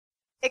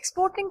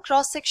Exporting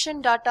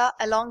cross-section data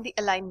along the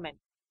alignment.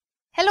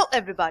 Hello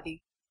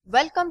everybody,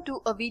 welcome to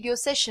a video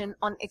session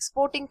on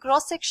exporting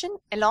cross-section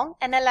along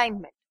an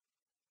alignment.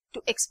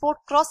 To export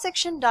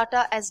cross-section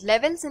data as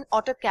levels in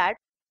AutoCAD,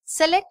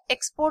 select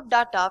Export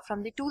Data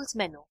from the Tools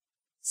menu.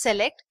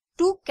 Select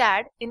To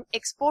CAD in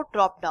Export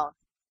drop-down.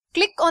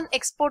 Click on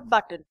Export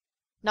button.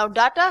 Now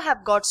data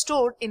have got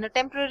stored in a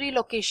temporary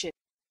location.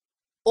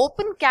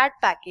 Open CAD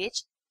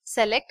Package.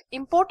 Select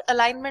Import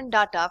Alignment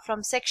Data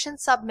from section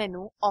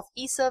submenu of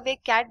ESurvey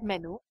CADD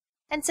menu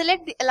and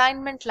select the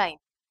alignment line.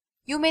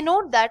 You may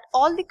note that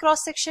all the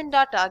cross-section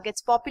data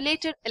gets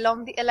populated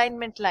along the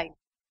alignment line.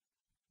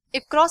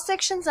 If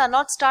cross-sections are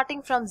not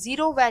starting from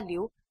 0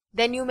 value,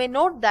 then you may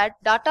note that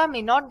data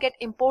may not get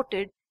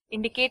imported,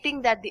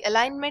 indicating that the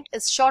alignment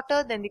is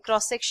shorter than the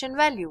cross-section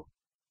value.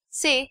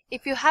 Say,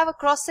 if you have a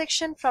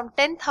cross-section from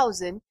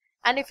 10,000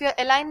 and if your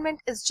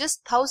alignment is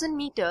just 1000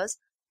 meters,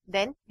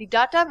 then the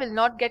data will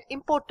not get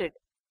imported.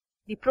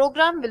 The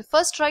program will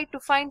first try to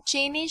find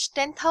chainage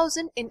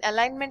 10,000 in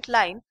alignment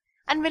line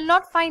and will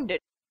not find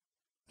it.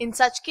 In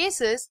such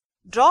cases,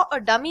 draw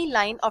a dummy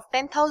line of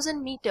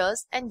 10,000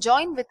 meters and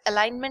join with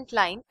alignment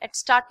line at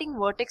starting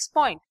vertex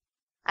point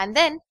and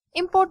then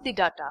import the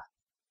data.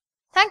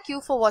 Thank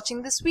you for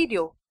watching this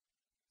video.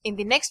 In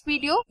the next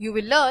video, you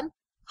will learn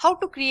how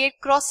to create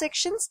cross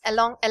sections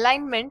along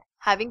alignment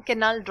having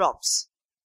canal drops.